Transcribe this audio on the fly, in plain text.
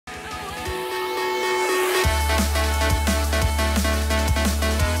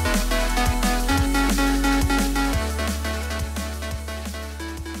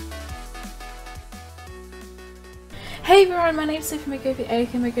everyone, my name is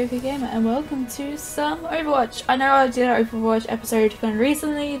ℓικє Gamer and welcome to some Overwatch. I know I did an Overwatch episode kind of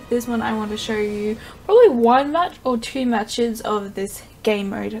recently. This one I want to show you probably one match or two matches of this game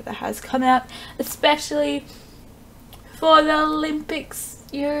mode that has come out, especially for the Olympics,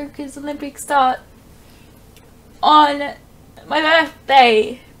 because Olympics start on my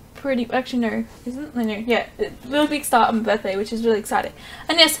birthday. Actually no, isn't it? No, yeah, the Olympics start on my birthday, which is really exciting.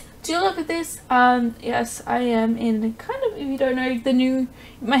 And yes, do look at this. Yes, I am in kind of, if you don't know, the new,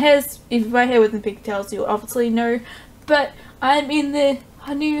 if my hair with the pigtails, you'll obviously know, but I'm in the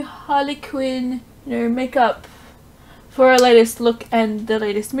new Harley Quinn, makeup for our latest look and the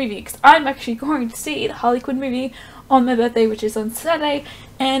latest movie, because I'm actually going to see the Harley Quinn movie on my birthday, which is on Saturday,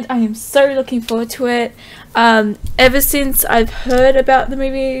 and I am so looking forward to it. Ever since I've heard about the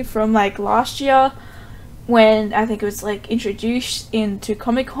movie from like last year, when I think it was like introduced into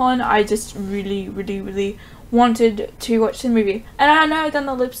Comic-Con, I just really wanted to watch the movie. And I know then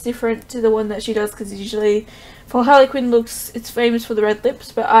the lip's different to the one that she does, because usually for Harley Quinn looks, it's famous for the red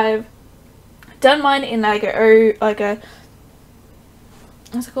lips, but I've done mine in like a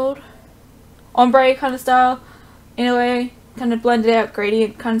what's it called, ombre kind of style, in a way, kind of blended out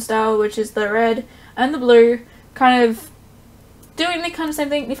gradient kind of style, which is the red and the blue, kind of doing the kind of same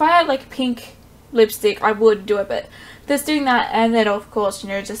thing. If I had like pink lipstick, I would do it, but just doing that, and then of course,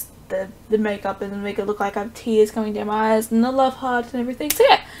 just the makeup, and make it look like I have tears coming down my eyes, and the love heart and everything. So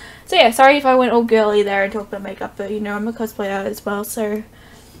yeah, sorry if I went all girly there and talked about makeup, but I'm a cosplayer as well, so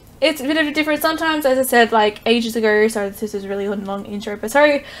it's a bit of a difference sometimes. As I said, like ages ago, sorry this is really a long intro, but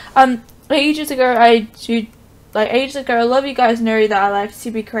sorry, ages ago, a lot of you guys know that I like to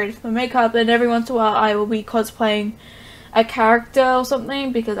be creative for makeup, and every once in a while I will be cosplaying a character or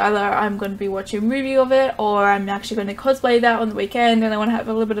something, because either I'm going to be watching a movie of it, or I'm actually going to cosplay that on the weekend, and I want to have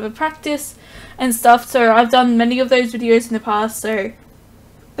a little bit of a practice and stuff. So I've done many of those videos in the past, so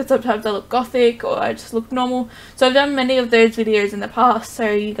sometimes I look gothic or I just look normal, so I've done many of those videos in the past.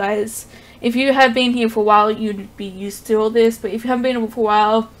 So you guys, if you have been here for a while, you'd be used to all this, but if you haven't been here for a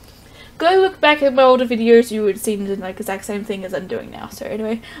while, go look back at my older videos, you would see the exact same thing as I'm doing now. So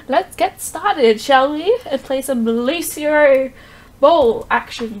anyway, let's get started, shall we? And play some Lucio ball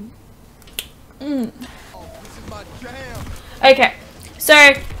action. Okay, so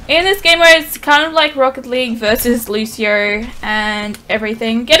in this game mode, it's kind of like Rocket League versus Lucio and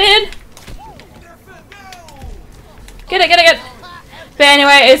everything. Get in! Get it! But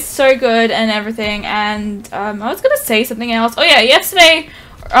anyway, it's so good and everything, and I was gonna say something else. Oh yeah, yesterday,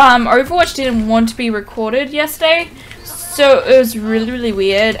 Overwatch didn't want to be recorded yesterday, so it was really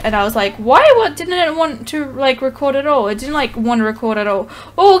weird, and I was like, what didn't it want to like record at all? It didn't like want to record at all.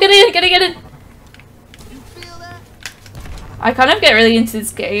 Oh, get in! I kind of get really into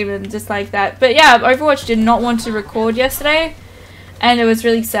this game and just like that, but yeah, Overwatch did not want to record yesterday, and it was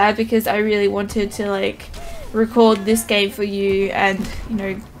really sad because I really wanted to like record this game for you, and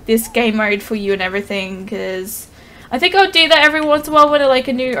this game mode for you and everything, because I think I'll do that every once in a while when like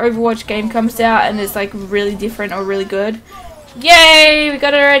a new Overwatch game comes out and it's like really different or really good. Yay! We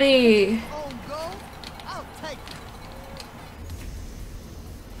got it already!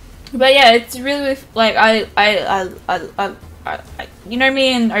 But yeah, it's really like you know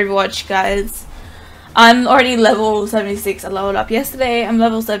me in Overwatch, guys. I'm already level 76. I leveled up yesterday. I'm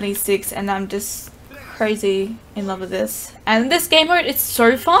level 76, and I'm just crazy in love with this. And this game mode, it's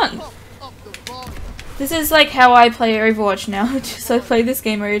so fun. This is like how I play Overwatch now, just I play this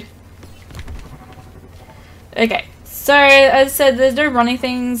game mode. Okay, so as I said, there's no running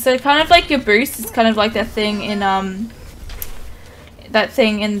things, so kind of like your boost is kind of like that thing in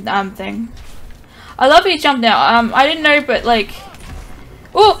thing. I love your jump now. I didn't know, but like,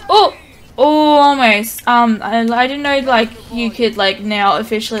 oh, almost. I didn't know like you could like now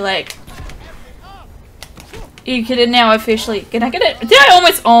officially like. You could now officially. Can I get it? Did I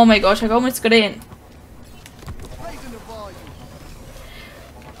almost? Oh my gosh! I almost got in.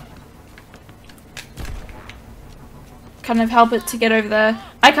 Kind of help it to get over there.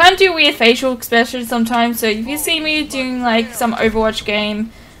 I kind of do weird facial expressions sometimes, so if you see me doing like some Overwatch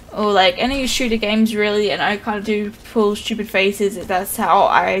game or like any shooter games really, and I kind of do pull stupid faces, that's how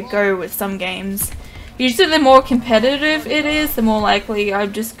I go with some games. Usually the more competitive it is, the more likely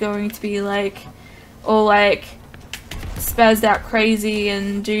I'm just going to be like all like spazzed out crazy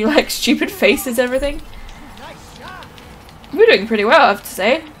and do like stupid faces and everything. We're doing pretty well, I have to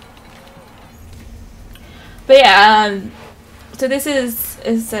say. But yeah, so this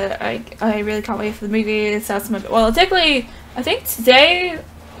is I really can't wait for the movie. It starts well, technically I think today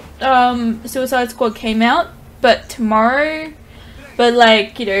Suicide Squad came out, but tomorrow But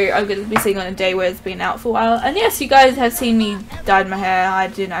like, you know, I'm going to be seeing on a day where it's been out for a while. And yes, you guys have seen me dyed my hair. I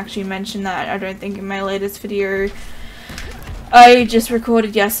didn't actually mention that, I don't think, in my latest video. I just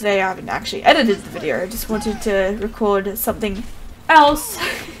recorded yesterday. I haven't actually edited the video. I just wanted to record something else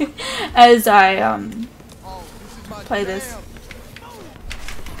as I play this.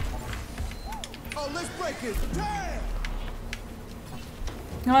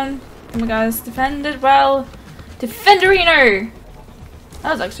 Come on guys, defend it well. Defenderino!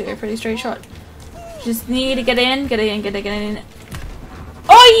 That was actually a pretty straight shot. Just need to get in.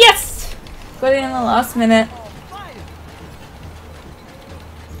 Oh yes! Got it in the last minute.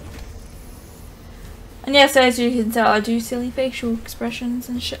 And yes, as you can tell, I do silly facial expressions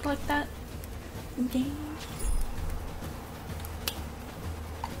and shit like that. Okay.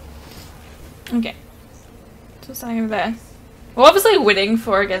 Okay. So what's over there? We're obviously winning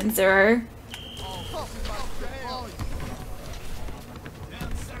 4 against 0.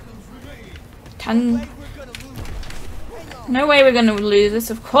 No way we're gonna lose this,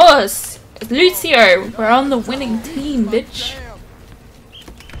 of course! It's Lucio! We're on the winning team, bitch!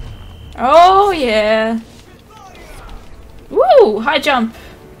 Oh yeah! Woo! High jump!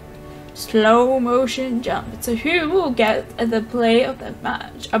 Slow motion jump. So who will get the play of the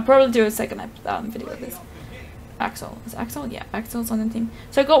match? I'll probably do a second video of this. Axel. Is Axel? Yeah, Axel's on the team.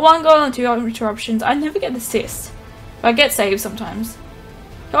 So I got 1 goal and 2 interruptions. I never get assists. But I get saves sometimes.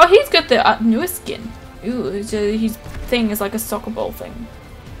 Oh, he's got the newest skin. Ooh, his thing is like a soccer ball thing.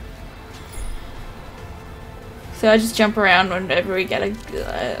 So I just jump around whenever we get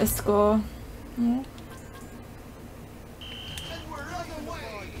a score. Yeah.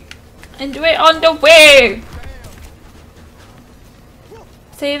 And we're on the way!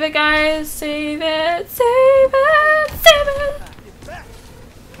 Save it, guys! Save it! Save it! Save it!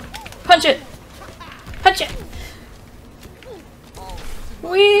 Punch it! Punch it!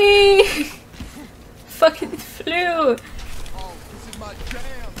 Wee! Fucking flew!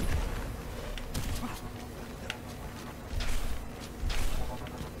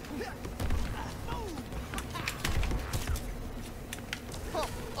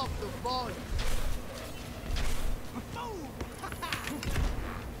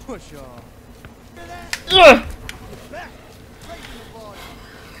 Push off.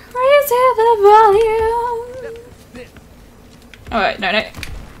 Raise the volume. Alright, no.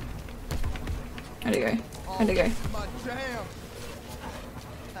 How'd it go? How'd it go?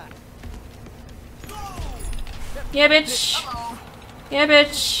 Yeah, bitch. Yeah,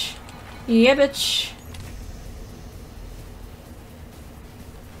 bitch. Yeah, bitch.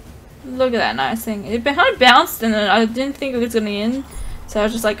 Look at that nice thing. It kind of bounced and then I didn't think it was gonna end. So I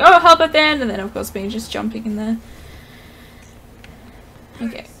was just like, oh, help at the end, and then of course me just jumping in there.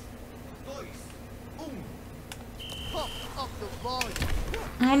 Okay.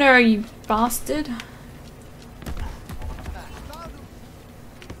 Oh no, you bastard.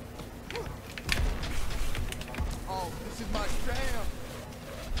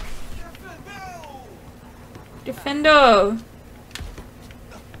 Defendo!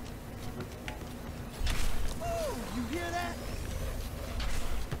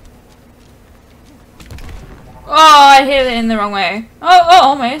 Oh, I hit it in the wrong way. Oh,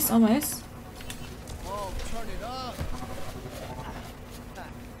 almost.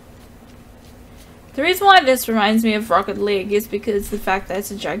 The reason why this reminds me of Rocket League is because the fact that it's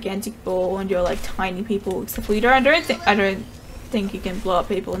a gigantic ball and you're like tiny people, except for you don't. I don't think you can blow up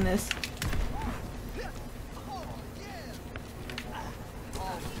people in this.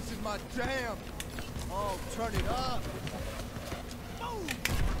 Oh, this is my jam. Oh, turn it up.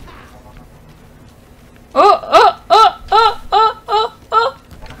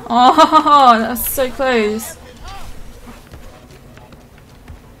 Oh, that's so close.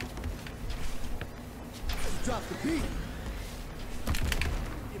 Drop the beat.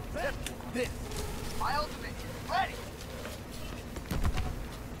 This. My ultimate is ready.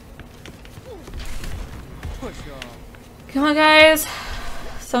 Push off. Come on, guys.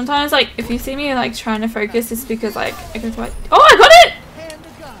 Sometimes, like, if you see me like trying to focus, it's because like I go like, oh, I got it!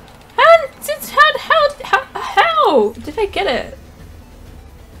 How did I get it?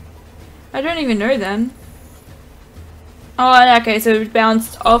 I don't even know then. Oh, okay, so it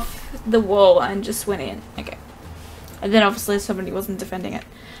bounced off the wall and just went in. Okay. And then obviously somebody wasn't defending it.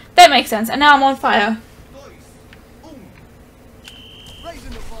 That makes sense. And now I'm on fire.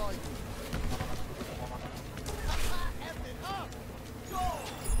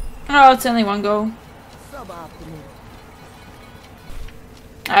 Oh, it's only 1 goal.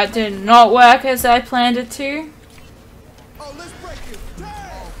 That did not work as I planned it to. Oh, let's break it.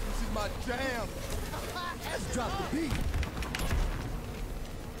 Oh, this is my jam. Let's drop the beat.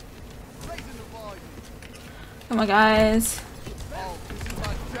 Come on, guys. Oh, this is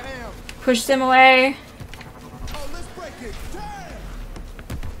my jam. Push them away. Oh, let's break it. Damn.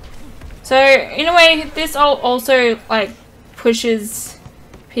 So, in a way, this also, like, pushes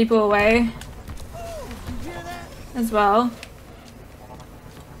people away Oh, you hear that? as well.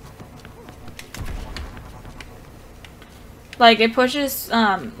 Like, it pushes,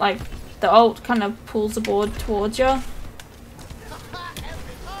 like, the ult kind of pulls the board towards you.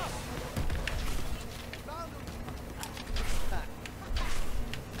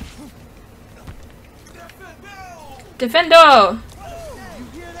 Defendo!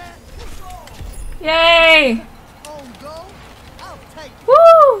 You hear that? Yay! Oh, go. I'll take it.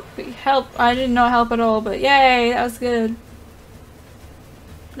 Woo! Help! I did not help at all, but yay! That was good.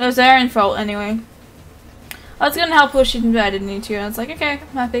 It was their own fault anyway. I was gonna help push it, but I didn't need to. I was like, okay, I'm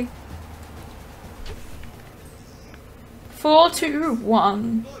happy. 4, 2,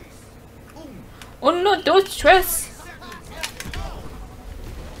 1. 1, 2, 3.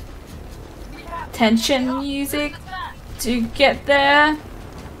 Tension music to get there.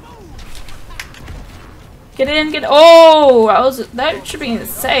 Get in, get. Oh, that should be a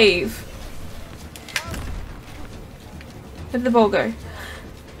save. Where'd the ball go?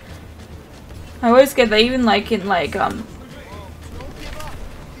 I always get that, even like in like Don't give up.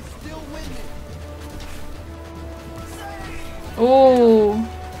 It's still winning. Oh.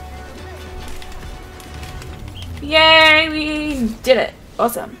 Yay, we did it.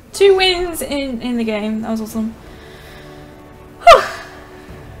 Awesome. 2 wins in the game. That was awesome. Whew.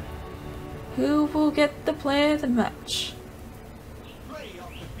 Who will get the player of the match?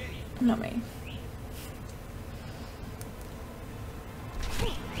 Not me.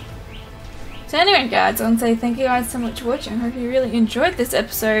 So anyway, guys, I want to say thank you guys so much for watching. I hope you really enjoyed this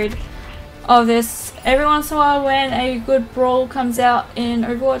episode of this. Every once in a while when a good brawl comes out in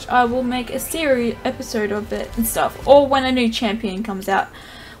Overwatch, I will make a series episode of it and stuff. Or when a new champion comes out.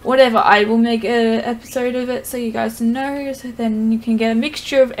 Whatever, I will make an episode of it so you guys know, so then you can get a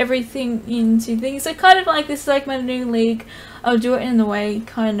mixture of everything into things. So kind of like this is like my new league. I'll do it in the way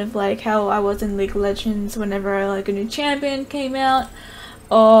kind of like how I was in League of Legends whenever like a new champion came out,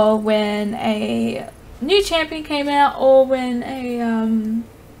 or when a new champion came out, or when a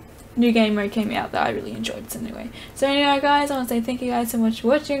new game mode came out that I really enjoyed. So anyway guys, I want to say thank you guys so much for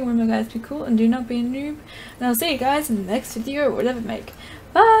watching. Remember guys, be cool and do not be a noob, and I'll see you guys in the next video or whatever make.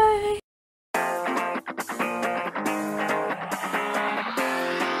 Bye!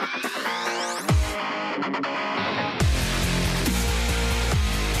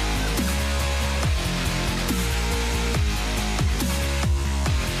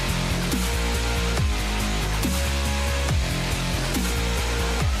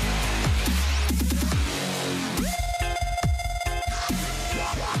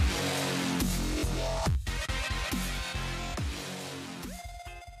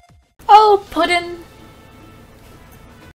 Oh, PUDDIN!